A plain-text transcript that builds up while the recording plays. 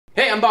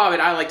Hey, I'm Bob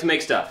and I like to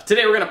make stuff.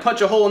 Today we're gonna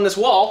punch a hole in this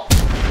wall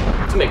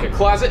to make a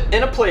closet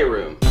and a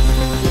playroom.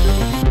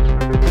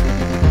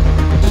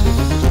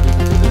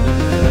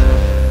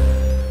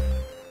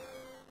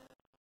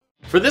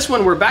 For this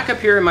one, we're back up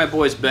here in my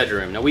boy's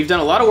bedroom. Now we've done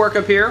a lot of work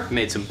up here,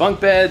 made some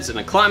bunk beds and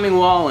a climbing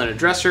wall and a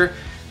dresser,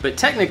 but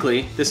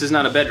technically this is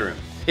not a bedroom.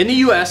 In the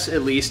US,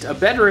 at least, a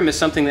bedroom is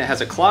something that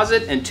has a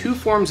closet and two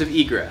forms of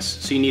egress.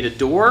 So you need a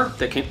door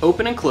that can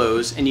open and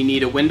close, and you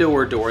need a window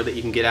or door that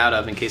you can get out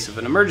of in case of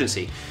an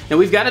emergency. Now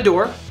we've got a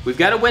door, we've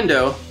got a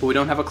window, but we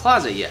don't have a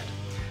closet yet.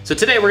 So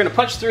today we're gonna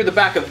punch through the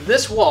back of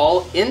this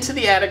wall into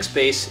the attic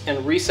space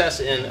and recess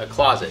in a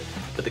closet.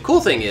 But the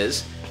cool thing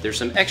is, there's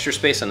some extra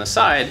space on the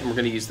side, and we're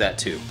gonna use that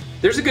too.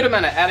 There's a good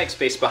amount of attic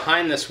space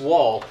behind this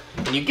wall,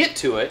 and you get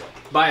to it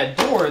by a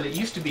door that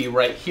used to be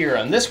right here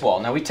on this wall.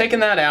 Now we've taken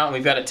that out and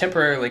we've got it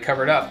temporarily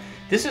covered up.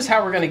 This is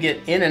how we're gonna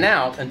get in and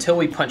out until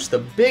we punch the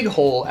big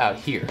hole out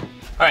here.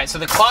 All right, so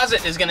the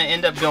closet is gonna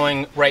end up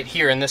going right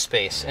here in this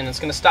space, and it's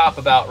gonna stop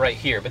about right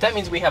here. But that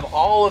means we have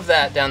all of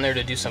that down there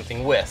to do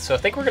something with. So I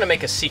think we're gonna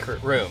make a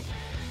secret room.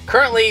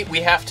 Currently, we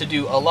have to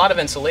do a lot of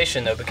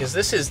insulation though, because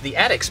this is the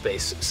attic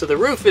space. So the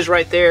roof is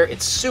right there,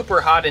 it's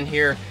super hot in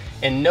here,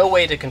 and no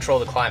way to control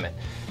the climate.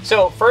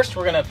 So first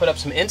we're gonna put up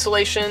some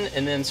insulation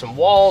and then some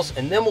walls,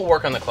 and then we'll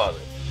work on the closet.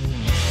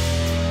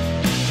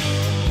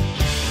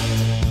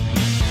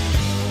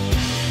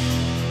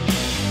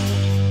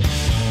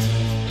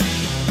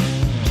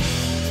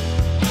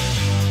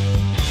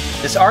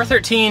 This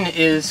R13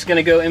 is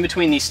gonna go in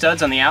between these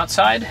studs on the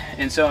outside,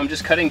 and so I'm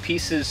just cutting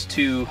pieces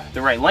to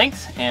the right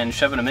length and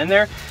shoving them in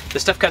there.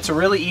 This stuff cuts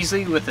really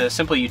easily with a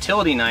simple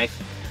utility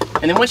knife.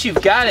 And then once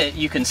you've got it,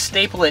 you can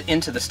staple it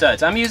into the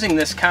studs. I'm using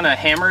this kind of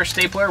hammer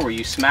stapler where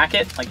you smack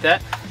it like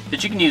that,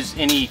 but you can use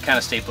any kind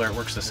of stapler, it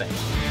works the same.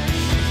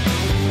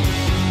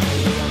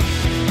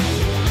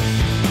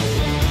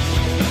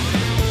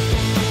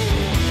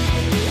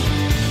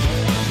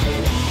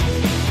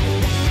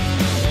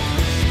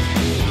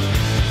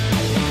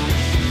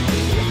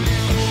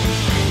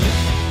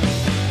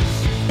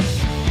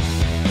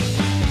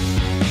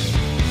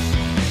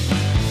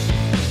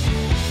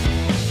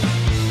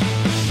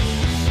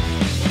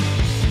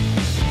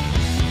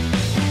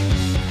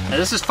 Now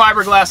this is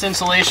fiberglass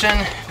insulation,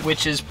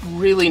 which is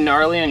really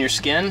gnarly on your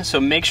skin, so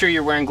make sure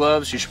you're wearing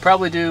gloves. You should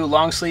probably do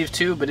long sleeve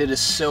too, but it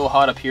is so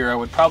hot up here I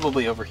would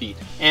probably overheat.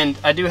 And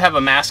I do have a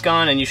mask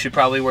on, and you should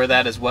probably wear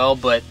that as well,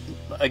 but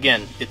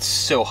again, it's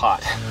so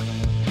hot.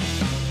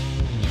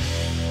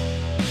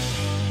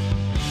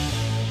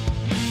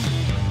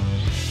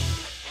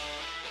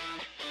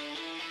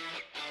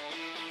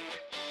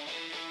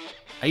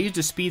 I used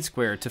a speed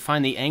square to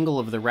find the angle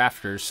of the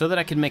rafters so that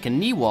I could make a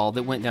knee wall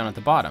that went down at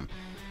the bottom.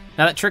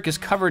 Now that trick is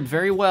covered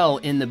very well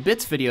in the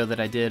bits video that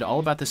I did all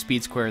about the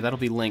speed square. That'll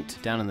be linked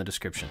down in the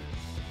description.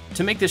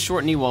 To make this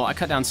short knee wall, I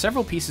cut down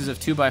several pieces of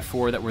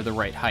 2x4 that were the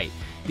right height.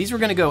 These were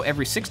going to go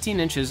every 16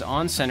 inches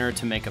on center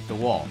to make up the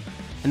wall.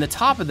 And the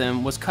top of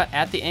them was cut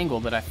at the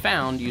angle that I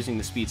found using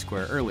the speed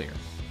square earlier.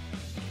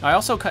 I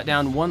also cut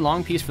down one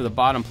long piece for the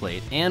bottom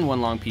plate and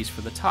one long piece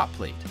for the top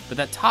plate, but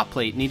that top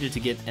plate needed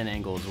to get an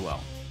angle as well.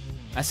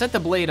 I set the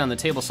blade on the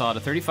table saw to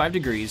 35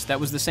 degrees, that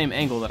was the same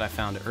angle that I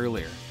found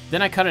earlier.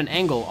 Then I cut an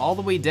angle all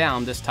the way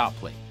down this top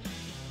plate.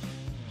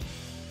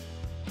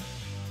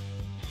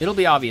 It'll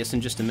be obvious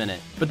in just a minute,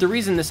 but the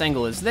reason this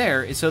angle is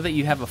there is so that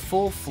you have a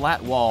full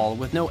flat wall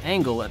with no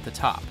angle at the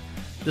top.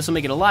 This will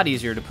make it a lot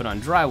easier to put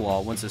on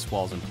drywall once this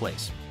wall's in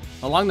place.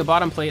 Along the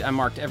bottom plate, I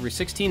marked every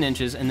 16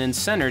 inches and then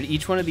centered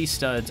each one of these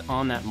studs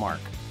on that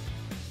mark.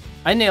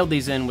 I nailed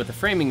these in with a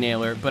framing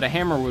nailer, but a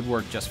hammer would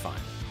work just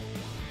fine.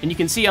 And you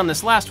can see on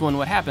this last one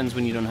what happens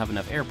when you don't have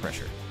enough air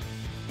pressure.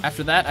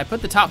 After that, I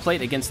put the top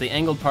plate against the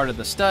angled part of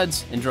the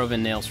studs and drove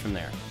in nails from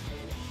there.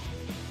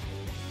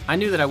 I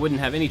knew that I wouldn't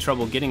have any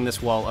trouble getting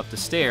this wall up the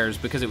stairs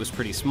because it was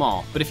pretty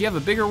small, but if you have a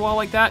bigger wall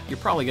like that, you're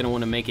probably going to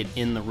want to make it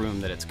in the room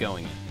that it's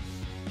going in.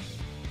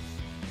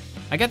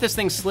 I got this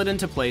thing slid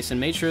into place and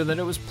made sure that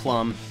it was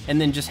plumb,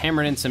 and then just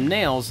hammered in some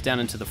nails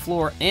down into the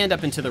floor and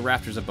up into the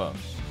rafters above.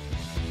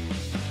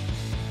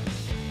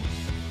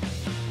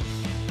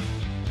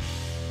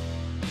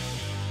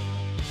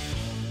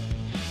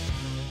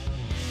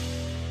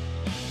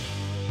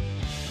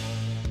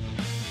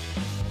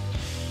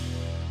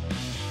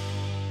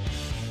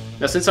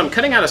 Now since I'm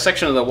cutting out a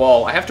section of the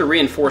wall, I have to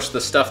reinforce the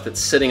stuff that's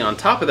sitting on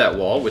top of that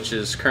wall, which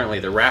is currently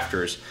the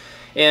rafters.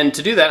 And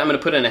to do that, I'm going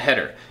to put in a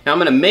header. Now I'm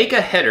going to make a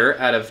header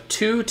out of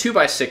two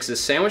 2x6s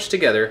sandwiched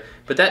together,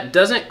 but that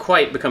doesn't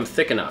quite become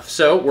thick enough.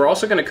 So we're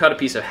also going to cut a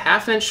piece of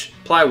 1/2-inch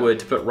plywood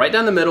to put right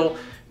down the middle,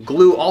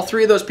 glue all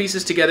three of those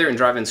pieces together, and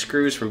drive in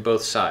screws from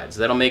both sides.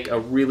 That'll make a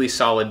really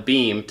solid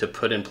beam to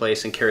put in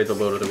place and carry the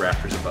load of the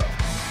rafters above.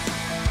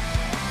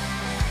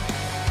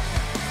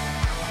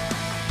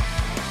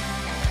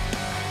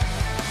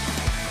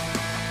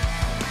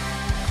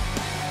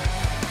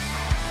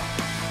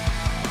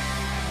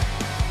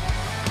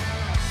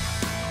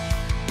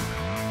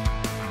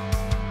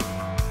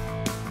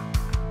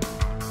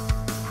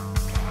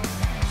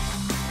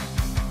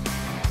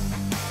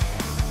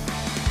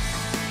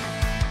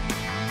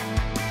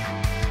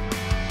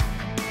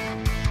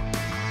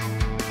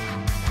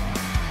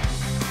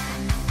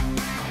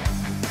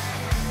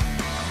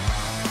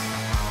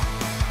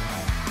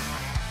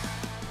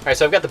 All right,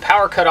 so I've got the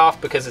power cut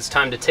off because it's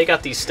time to take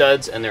out these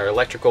studs and there are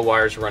electrical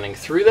wires running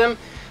through them.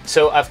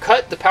 So I've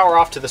cut the power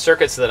off to the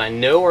circuits that I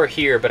know are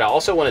here, but I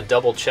also want to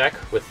double check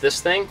with this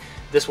thing.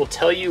 This will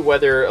tell you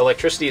whether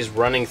electricity is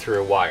running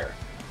through a wire.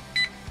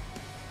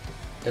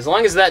 As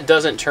long as that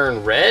doesn't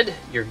turn red,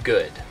 you're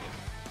good.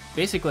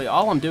 Basically,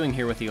 all I'm doing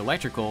here with the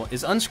electrical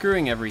is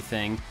unscrewing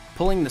everything,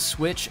 pulling the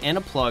switch and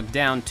a plug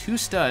down 2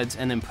 studs,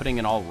 and then putting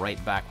it all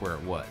right back where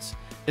it was.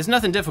 It's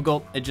nothing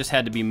difficult, it just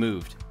had to be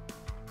moved.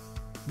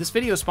 This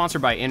video is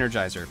sponsored by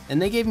Energizer, and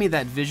they gave me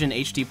that Vision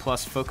HD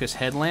Plus focus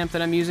headlamp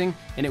that I'm using,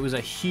 and it was a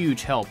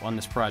huge help on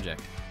this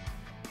project.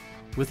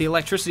 With the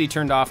electricity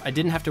turned off, I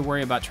didn't have to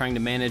worry about trying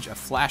to manage a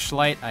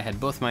flashlight. I had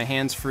both my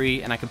hands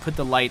free, and I could put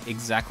the light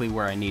exactly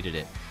where I needed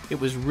it. It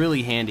was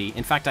really handy.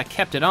 In fact, I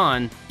kept it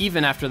on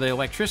even after the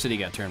electricity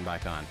got turned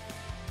back on.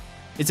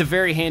 It's a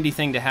very handy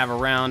thing to have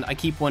around. I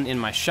keep one in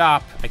my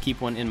shop, I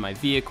keep one in my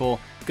vehicle.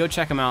 Go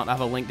check them out. I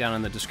have a link down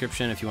in the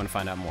description if you want to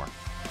find out more.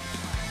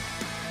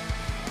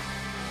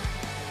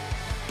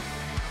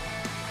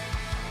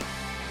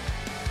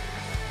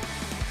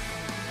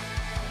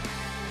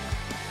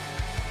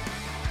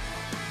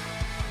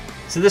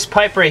 So this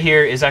pipe right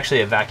here is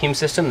actually a vacuum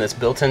system that's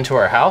built into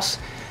our house.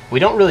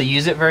 We don't really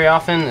use it very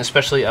often,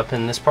 especially up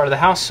in this part of the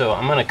house, so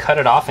I'm gonna cut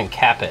it off and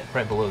cap it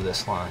right below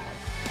this line.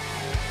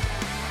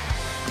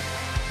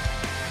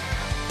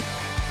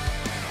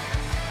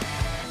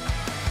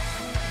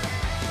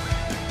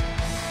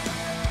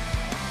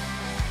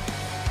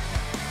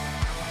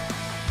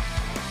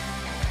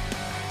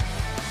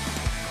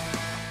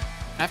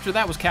 After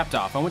that was capped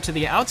off, I went to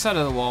the outside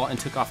of the wall and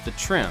took off the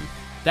trim.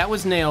 That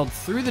was nailed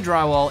through the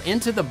drywall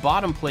into the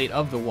bottom plate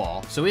of the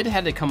wall, so it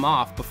had to come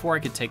off before I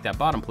could take that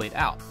bottom plate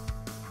out.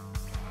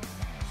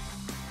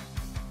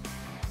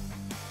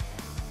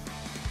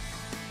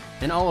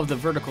 And all of the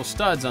vertical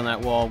studs on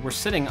that wall were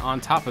sitting on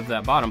top of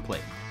that bottom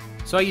plate.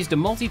 So I used a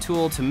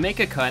multi-tool to make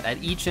a cut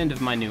at each end of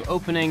my new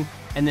opening,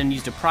 and then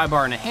used a pry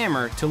bar and a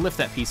hammer to lift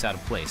that piece out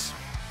of place.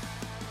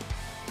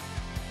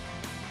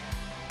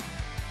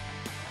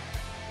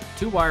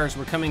 2 wires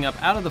were coming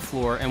up out of the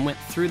floor and went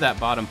through that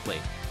bottom plate.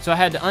 So I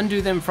had to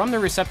undo them from the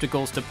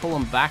receptacles to pull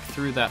them back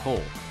through that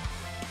hole.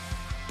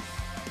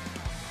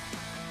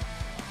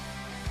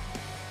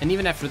 And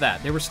even after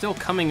that, they were still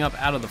coming up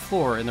out of the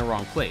floor in the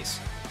wrong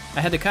place.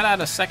 I had to cut out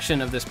a section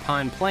of this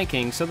pine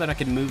planking so that I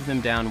could move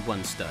them down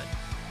 1 stud.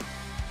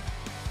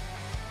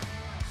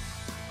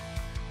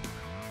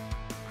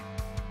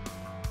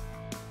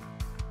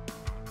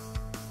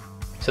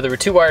 So there were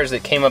 2 wires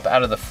that came up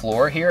out of the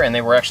floor here, and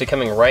they were actually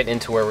coming right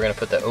into where we're going to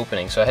put the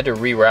opening, so I had to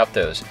reroute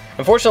those.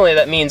 Unfortunately,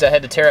 that means I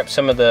had to tear up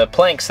some of the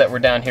planks that were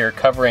down here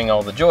covering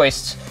all the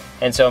joists,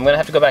 and so I'm going to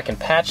have to go back and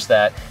patch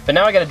that. But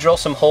now I got to drill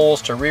some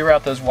holes to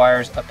reroute those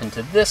wires up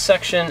into this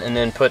section and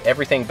then put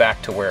everything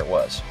back to where it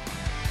was.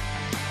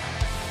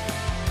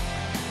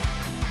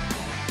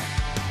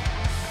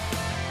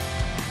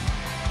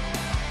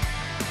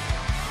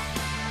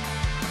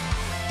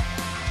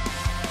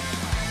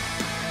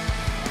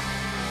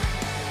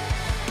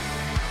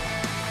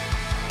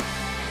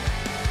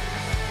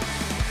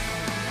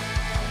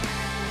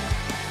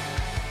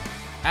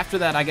 After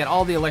that, I got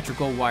all the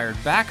electrical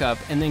wired back up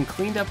and then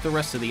cleaned up the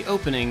rest of the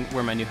opening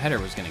where my new header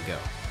was going to go.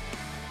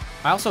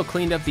 I also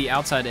cleaned up the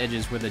outside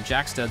edges where the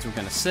jack studs were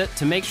going to sit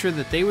to make sure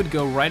that they would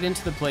go right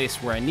into the place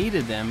where I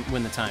needed them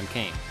when the time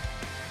came.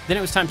 Then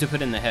it was time to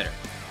put in the header.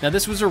 Now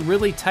this was a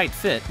really tight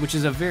fit, which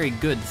is a very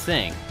good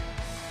thing.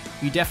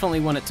 You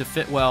definitely want it to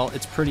fit well,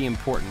 it's pretty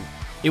important.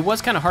 It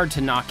was kind of hard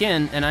to knock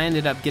in, and I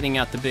ended up getting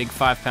out the big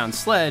 5-pound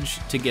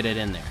sledge to get it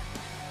in there.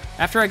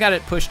 After I got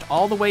it pushed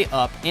all the way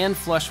up and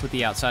flush with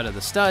the outside of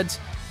the studs,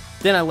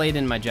 then I laid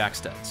in my jack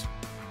studs.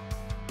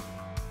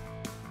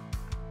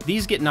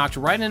 These get knocked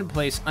right into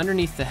place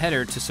underneath the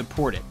header to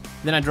support it.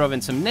 Then I drove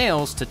in some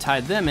nails to tie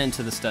them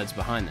into the studs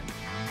behind them.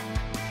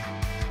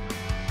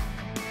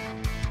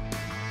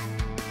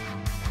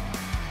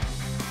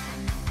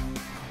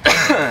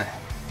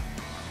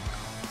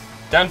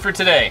 Done for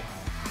today.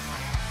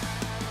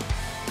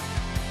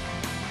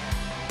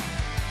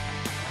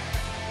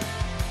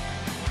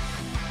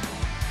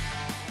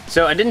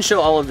 So I didn't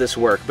show all of this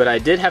work, but I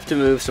did have to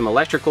move some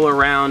electrical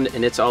around,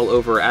 and it's all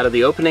over out of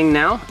the opening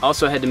now.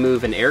 Also had to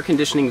move an air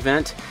conditioning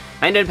vent.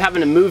 I ended up having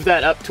to move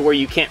that up to where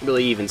you can't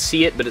really even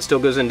see it, but it still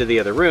goes into the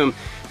other room.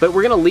 But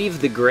we're gonna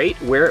leave the grate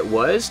where it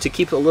was to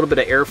keep a little bit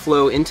of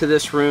airflow into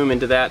this room,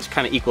 into that, to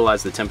kind of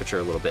equalize the temperature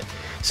a little bit.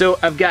 So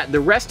I've got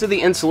the rest of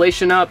the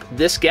insulation up.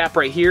 This gap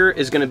right here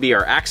is gonna be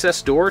our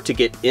access door to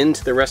get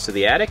into the rest of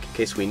the attic in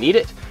case we need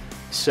it.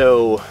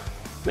 So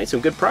made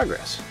some good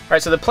progress. All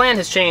right, so the plan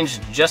has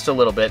changed just a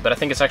little bit, but I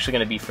think it's actually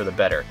gonna be for the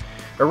better.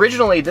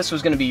 Originally, this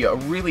was gonna be a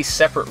really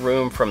separate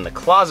room from the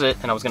closet,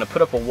 and I was gonna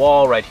put up a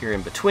wall right here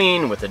in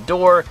between with a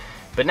door,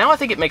 but now I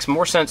think it makes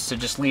more sense to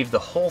just leave the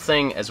whole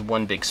thing as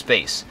one big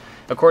space.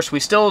 Of course, we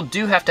still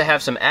do have to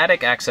have some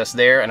attic access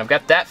there, and I've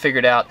got that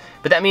figured out,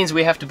 but that means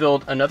we have to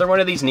build another one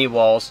of these knee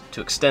walls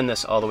to extend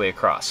this all the way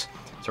across.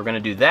 So we're gonna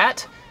do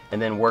that,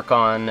 and then work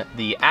on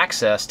the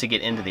access to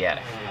get into the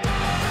attic.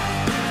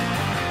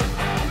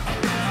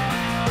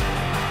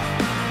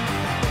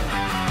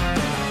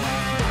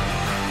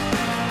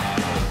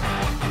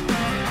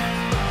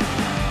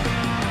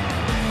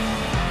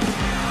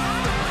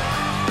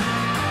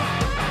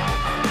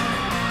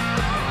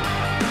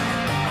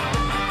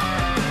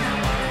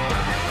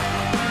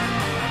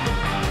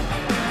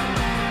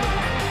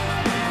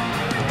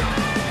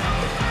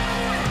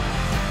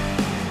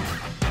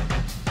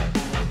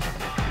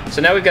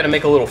 So now we've got to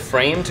make a little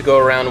frame to go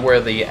around where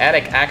the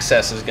attic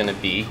access is going to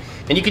be.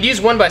 And you could use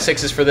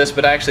 1x6s for this,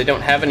 but I actually don't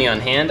have any on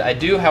hand. I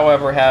do,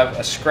 however, have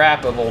a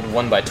scrap of old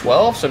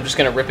 1x12, so I'm just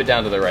going to rip it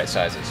down to the right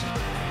sizes.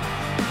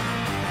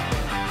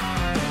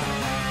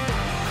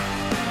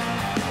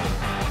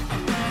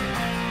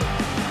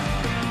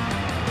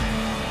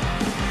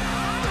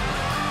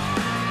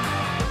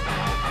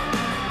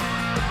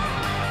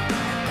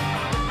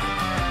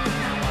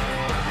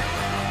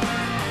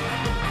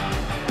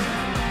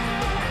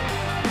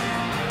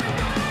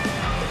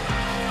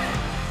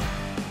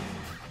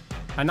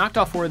 I knocked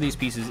all 4 of these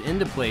pieces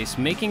into place,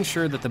 making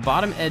sure that the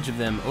bottom edge of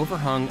them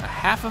overhung a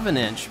 1/2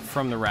 inch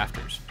from the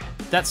rafters.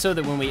 That's so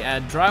that when we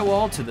add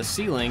drywall to the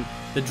ceiling,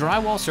 the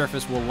drywall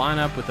surface will line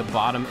up with the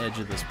bottom edge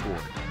of this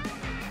board.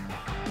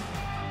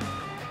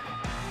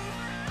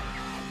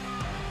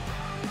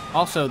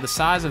 Also, the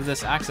size of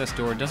this access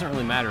door doesn't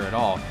really matter at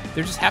all.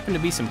 There just happened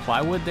to be some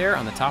plywood there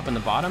on the top and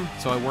the bottom,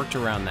 so I worked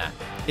around that.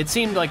 It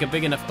seemed like a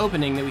big enough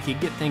opening that we could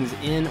get things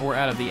in or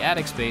out of the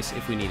attic space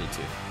if we needed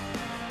to.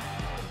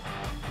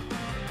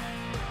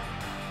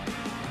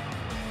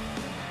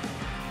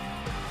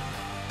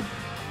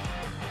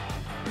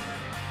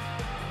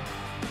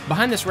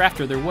 Behind this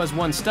rafter, there was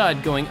one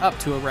stud going up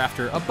to a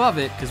rafter above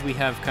it because we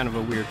have kind of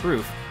a weird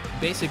roof.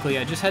 Basically,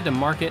 I just had to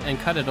mark it and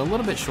cut it a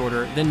little bit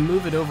shorter, then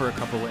move it over a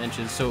couple of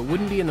inches so it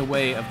wouldn't be in the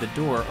way of the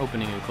door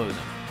opening and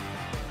closing.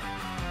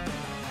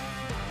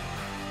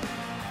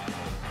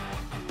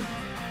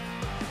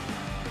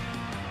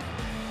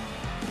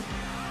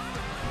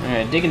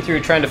 Alright, digging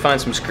through trying to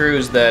find some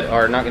screws that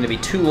are not going to be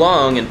too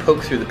long and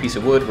poke through the piece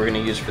of wood we're going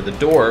to use for the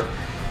door.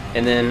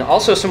 And then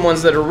also some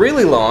ones that are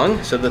really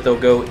long so that they'll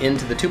go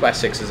into the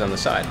 2x6s on the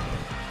side.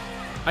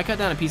 I cut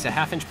down a piece of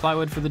 1/2 inch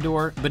plywood for the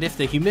door, but if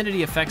the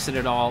humidity affects it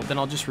at all, then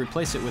I'll just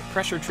replace it with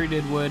pressure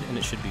treated wood and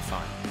it should be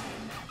fine.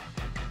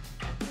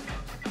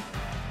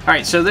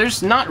 Alright, so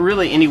there's not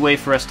really any way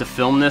for us to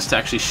film this to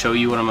actually show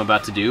you what I'm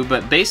about to do,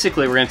 but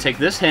basically we're going to take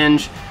this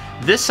hinge,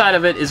 this side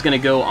of it is going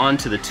to go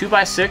onto the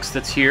 2x6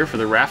 that's here for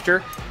the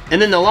rafter, and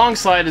then the long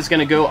side is going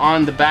to go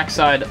on the back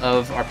side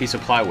of our piece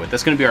of plywood.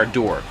 That's going to be our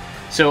door.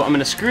 So I'm going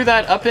to screw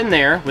that up in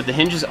there with the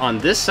hinges on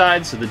this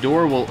side so the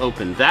door will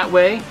open that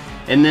way,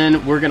 and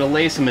then we're going to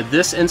lay some of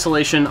this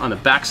insulation on the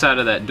back side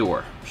of that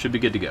door. Should be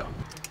good to go.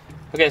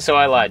 Okay, so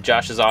I lied.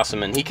 Josh is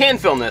awesome and he can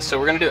film this, so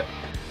we're going to do it.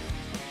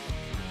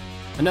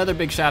 Another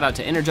big shout out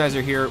to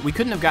Energizer here. We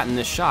couldn't have gotten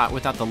this shot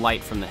without the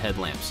light from the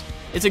headlamps.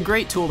 It's a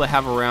great tool to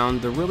have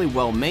around. They're really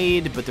well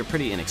made, but they're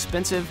pretty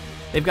inexpensive.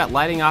 They've got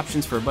lighting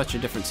options for a bunch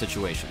of different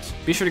situations.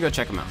 Be sure to go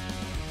check them out.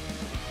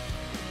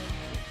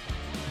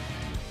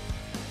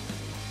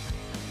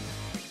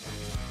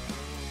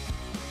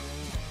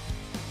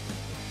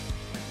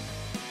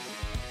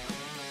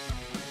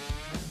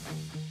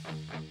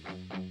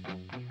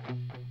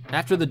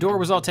 After the door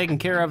was all taken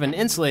care of and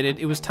insulated,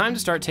 it was time to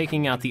start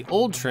taking out the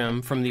old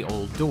trim from the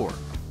old door.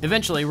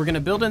 Eventually, we're going to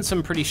build in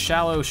some pretty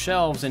shallow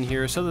shelves in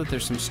here so that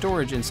there's some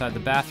storage inside the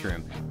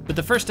bathroom. But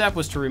the first step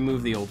was to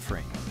remove the old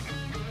frame.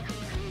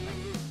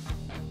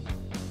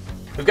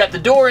 We've got the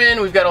door in,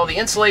 we've got all the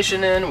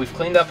insulation in, we've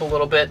cleaned up a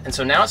little bit, and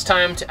so now it's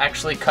time to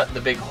actually cut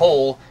the big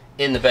hole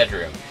in the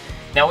bedroom.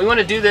 Now we want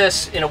to do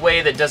this in a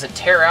way that doesn't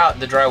tear out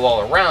the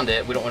drywall around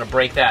it. We don't want to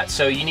break that.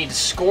 So you need to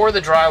score the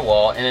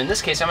drywall, and in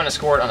this case I'm going to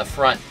score it on the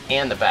front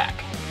and the back.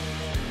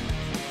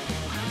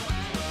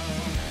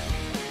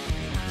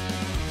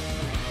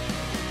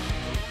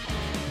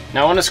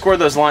 Now I want to score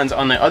those lines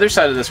on the other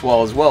side of this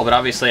wall as well, but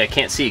obviously I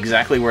can't see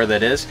exactly where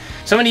that is.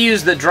 So I'm going to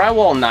use the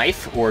drywall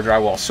knife, or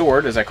drywall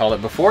sword as I called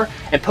it before,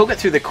 and poke it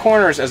through the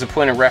corners as a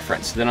point of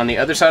reference. Then on the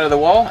other side of the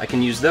wall I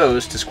can use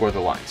those to score the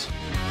lines.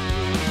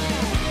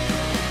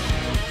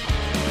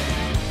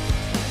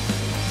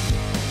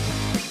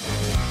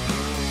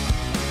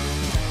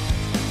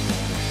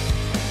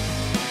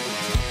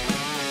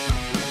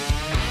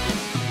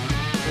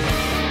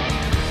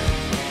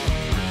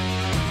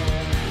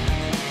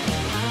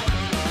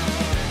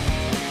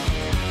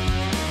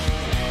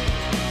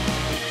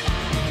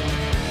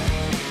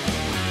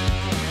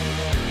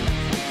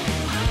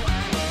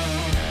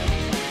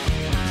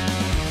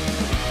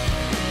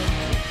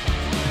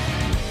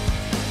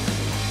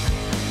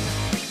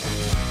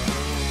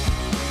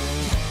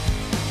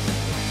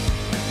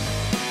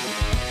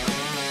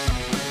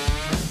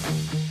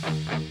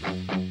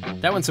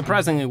 That went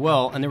surprisingly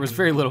well, and there was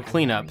very little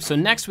cleanup, so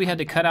next we had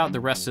to cut out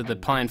the rest of the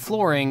pine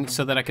flooring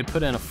so that I could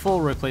put in a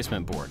full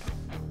replacement board.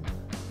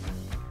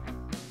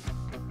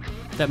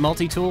 That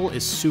multi-tool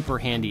is super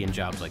handy in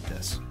jobs like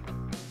this.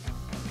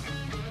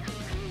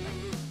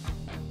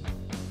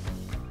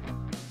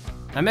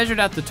 I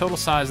measured out the total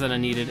size that I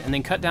needed and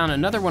then cut down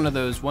another one of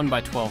those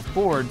 1x12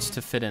 boards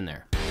to fit in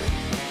there.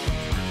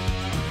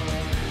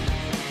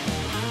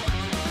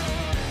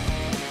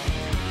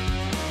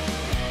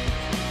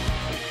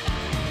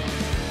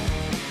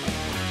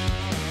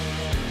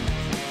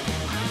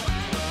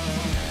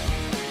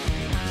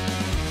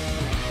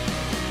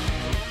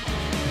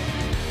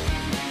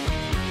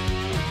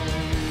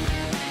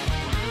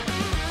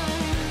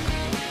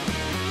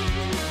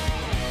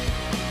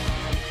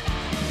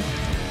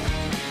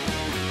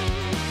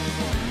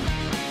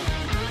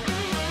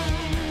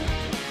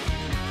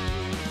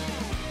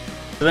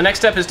 So the next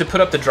step is to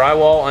put up the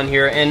drywall on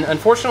here, and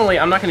unfortunately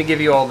I'm not going to give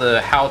you all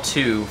the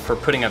how-to for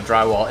putting up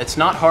drywall. It's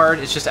not hard,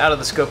 it's just out of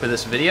the scope of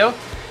this video,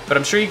 but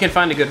I'm sure you can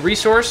find a good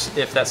resource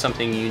if that's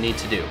something you need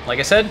to do. Like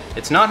I said,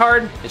 it's not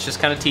hard, it's just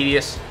kind of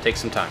tedious, takes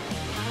some time.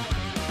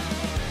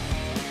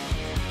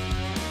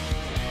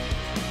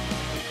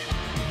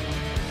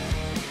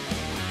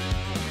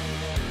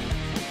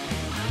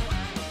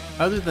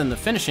 Other than the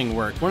finishing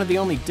work, one of the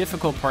only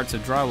difficult parts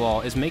of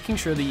drywall is making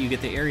sure that you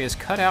get the areas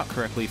cut out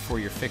correctly for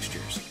your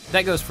fixtures.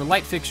 That goes for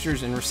light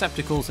fixtures and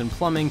receptacles and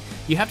plumbing.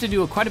 You have to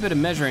do quite a bit of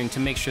measuring to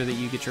make sure that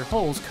you get your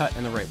holes cut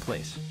in the right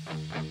place.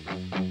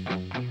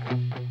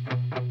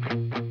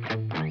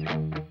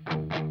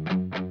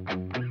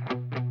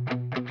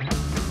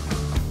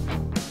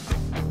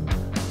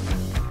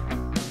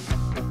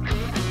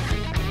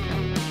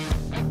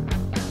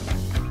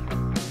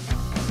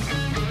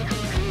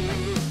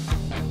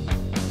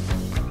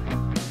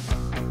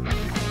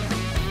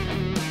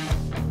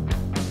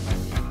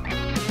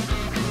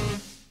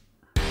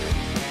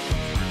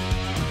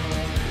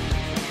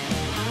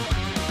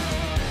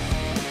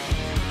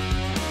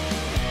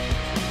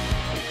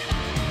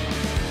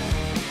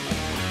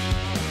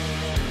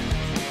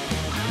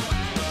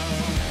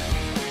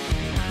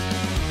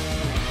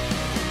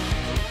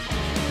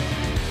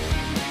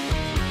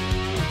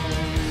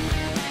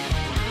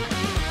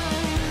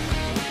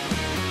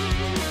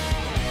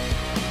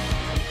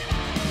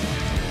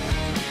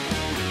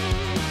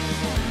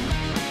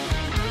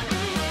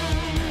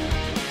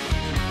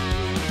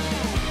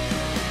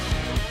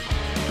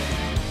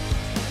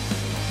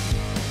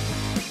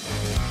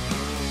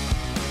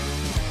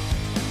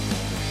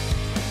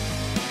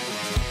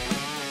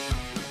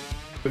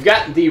 We've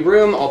got the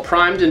room all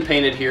primed and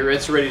painted here,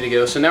 it's ready to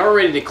go. So now we're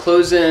ready to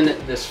close in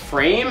this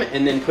frame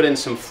and then put in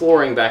some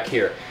flooring back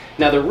here.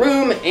 Now the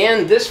room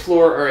and this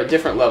floor are at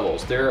different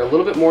levels. They're a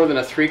little bit more than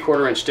a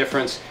 3/4 inch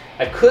difference.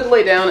 I could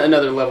lay down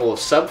another level of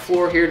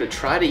subfloor here to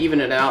try to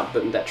even it out,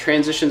 but that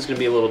transition is going to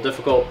be a little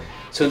difficult.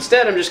 So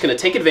instead I'm just going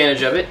to take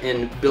advantage of it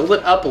and build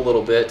it up a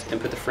little bit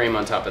and put the frame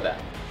on top of that.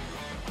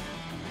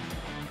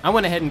 I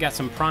went ahead and got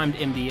some primed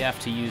MDF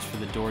to use for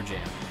the door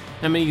jamb.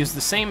 I'm going to use the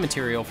same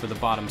material for the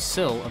bottom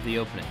sill of the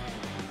opening.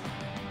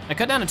 I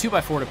cut down a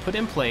 2x4 to put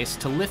in place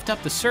to lift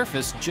up the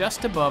surface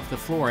just above the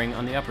flooring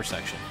on the upper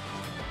section.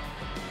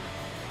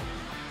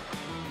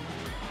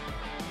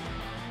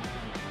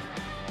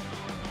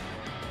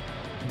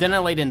 Then I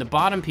laid in the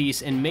bottom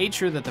piece and made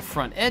sure that the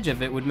front edge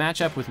of it would match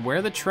up with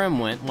where the trim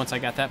went once I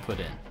got that put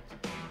in.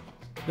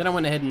 Then I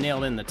went ahead and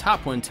nailed in the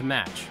top one to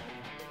match.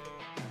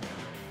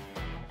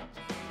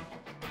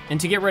 And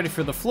to get ready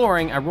for the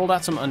flooring, I rolled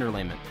out some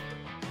underlayment.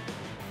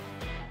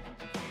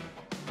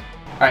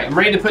 Alright, I'm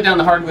ready to put down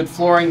the hardwood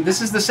flooring. This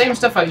is the same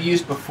stuff I've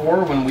used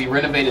before when we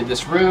renovated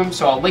this room,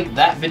 so I'll link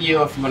that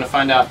video if you want to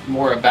find out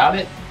more about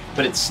it.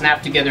 But it's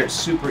snapped together, it's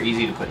super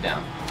easy to put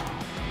down.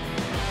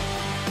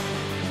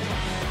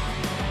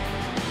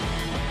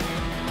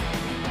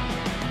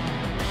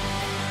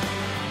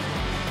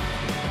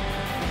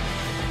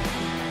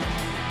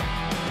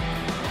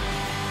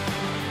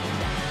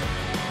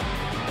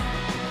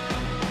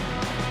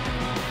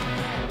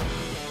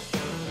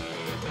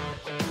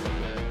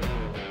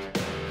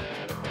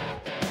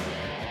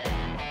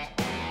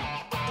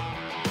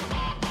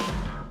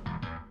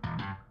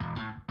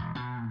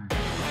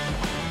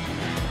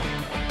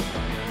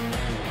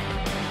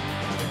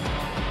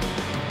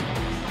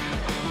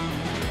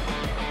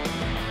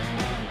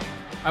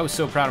 I was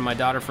so proud of my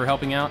daughter for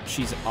helping out.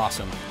 She's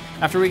awesome.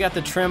 After we got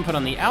the trim put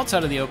on the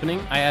outside of the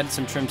opening, I added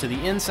some trim to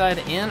the inside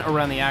and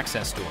around the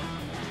access door.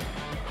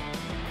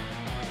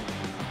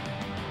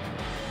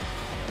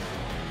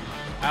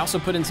 I also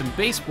put in some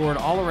baseboard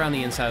all around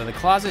the inside of the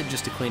closet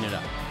just to clean it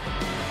up.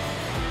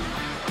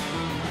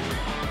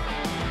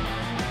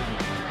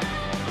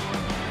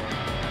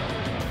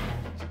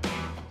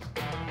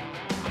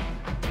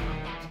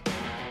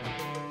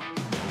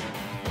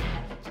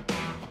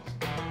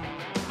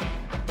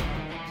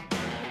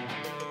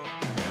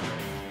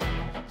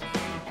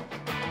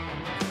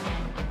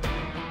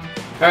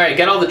 Alright,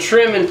 got all the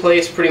trim in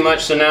place pretty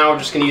much, so now we're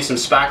just going to use some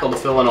spackle to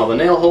fill in all the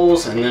nail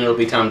holes, and then it'll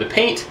be time to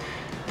paint,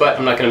 but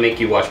I'm not going to make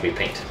you watch me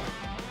paint.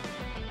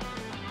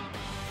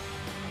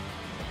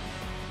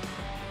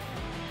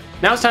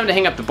 Now it's time to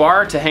hang up the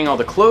bar to hang all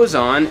the clothes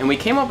on, and we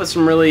came up with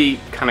some really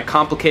kind of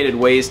complicated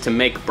ways to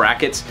make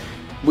brackets.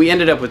 We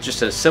ended up with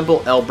just a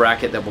simple L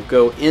bracket that will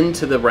go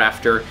into the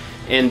rafter,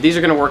 and these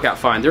are going to work out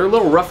fine. They're a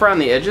little rough around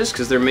the edges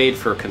because they're made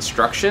for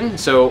construction,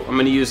 so I'm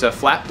going to use a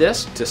flat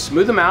disc to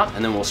smooth them out,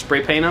 and then we'll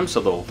spray paint them so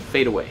they'll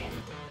fade away.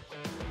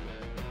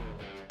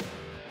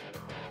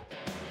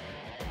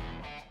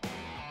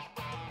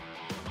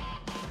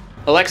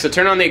 Alexa,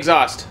 turn on the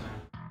exhaust.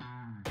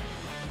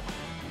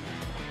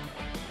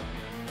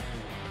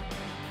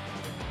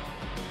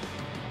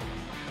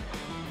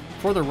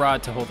 For the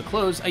rod to hold the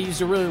clothes, I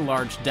used a really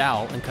large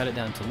dowel and cut it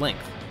down to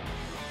length.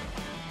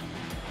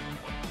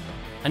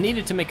 I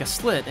needed to make a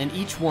slit in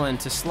each one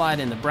to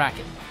slide in the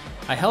bracket.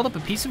 I held up a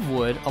piece of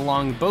wood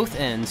along both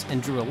ends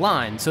and drew a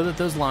line so that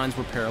those lines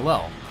were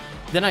parallel.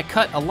 Then I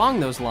cut along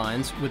those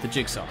lines with a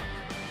jigsaw.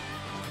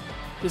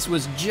 This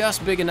was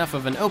just big enough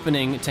of an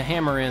opening to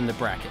hammer in the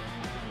bracket.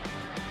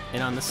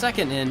 And on the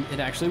second end, it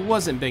actually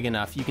wasn't big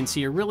enough. You can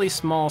see a really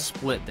small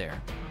split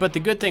there. But the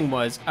good thing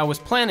was, I was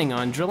planning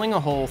on drilling a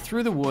hole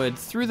through the wood,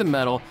 through the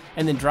metal,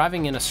 and then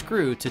driving in a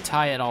screw to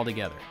tie it all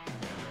together.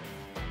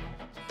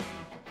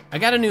 I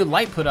got a new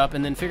light put up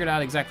and then figured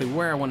out exactly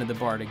where I wanted the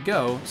bar to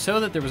go so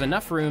that there was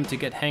enough room to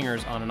get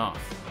hangers on and off.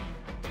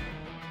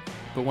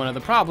 But one of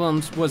the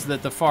problems was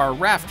that the far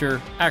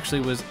rafter actually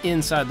was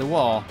inside the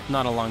wall,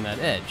 not along that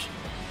edge.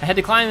 I had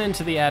to climb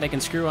into the attic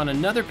and screw on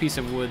another piece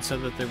of wood so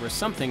that there was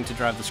something to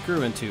drive the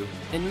screw into.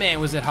 And man,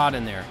 was it hot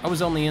in there. I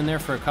was only in there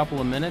for a couple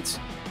of minutes.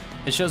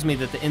 It shows me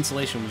that the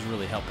insulation was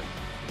really helping.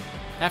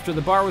 After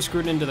the bar was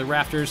screwed into the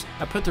rafters,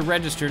 I put the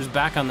registers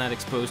back on that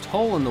exposed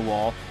hole in the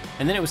wall,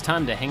 and then it was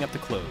time to hang up the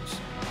clothes.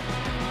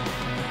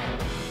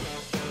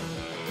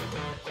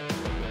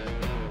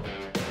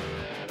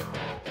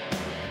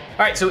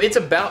 All right, so it's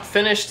about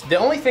finished. The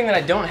only thing that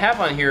I don't have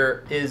on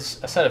here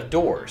is a set of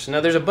doors. Now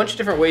there's a bunch of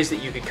different ways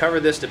that you could cover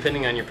this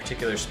depending on your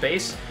particular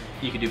space.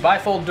 You could do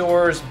bifold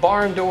doors,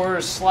 barn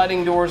doors,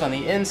 sliding doors on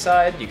the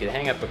inside. You could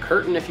hang up a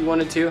curtain if you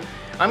wanted to.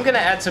 I'm gonna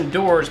add some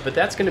doors, but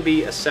that's gonna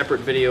be a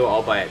separate video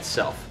all by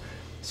itself.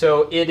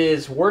 So it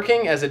is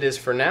working as it is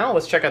for now.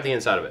 Let's check out the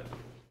inside of it.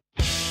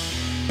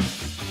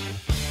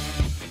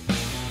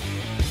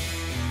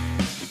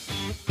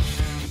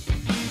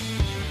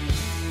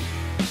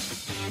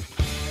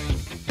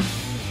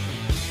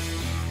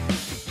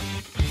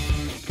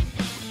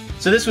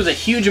 So this was a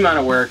huge amount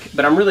of work,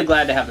 but I'm really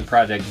glad to have the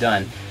project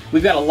done.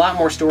 We've got a lot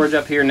more storage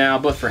up here now,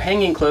 both for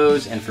hanging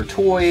clothes and for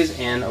toys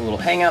and a little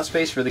hangout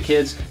space for the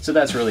kids, so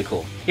that's really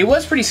cool. It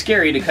was pretty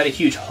scary to cut a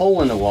huge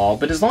hole in the wall,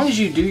 but as long as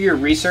you do your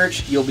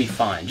research, you'll be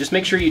fine. Just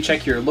make sure you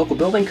check your local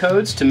building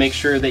codes to make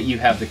sure that you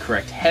have the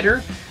correct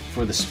header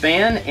for the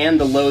span and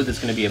the load that's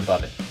going to be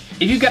above it.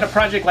 If you've got a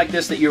project like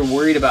this that you're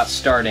worried about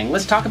starting,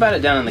 let's talk about it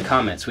down in the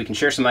comments. We can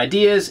share some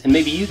ideas, and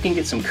maybe you can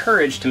get some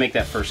courage to make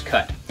that first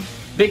cut.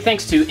 Big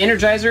thanks to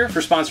Energizer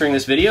for sponsoring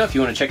this video. If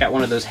you want to check out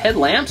one of those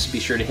headlamps, be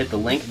sure to hit the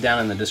link down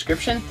in the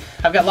description.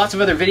 I've got lots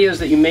of other videos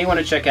that you may want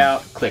to check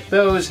out. Click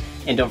those,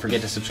 and don't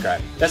forget to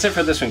subscribe. That's it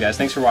for this one, guys.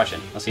 Thanks for watching.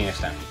 I'll see you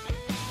next time.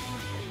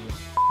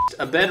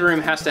 A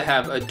bedroom has to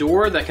have a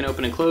door that can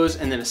open and close,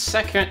 and then a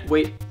second,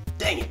 wait,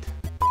 dang it.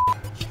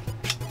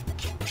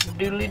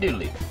 Doodly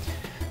doodly.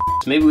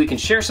 So maybe we can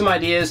share some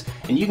ideas,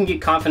 and you can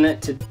get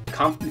confident.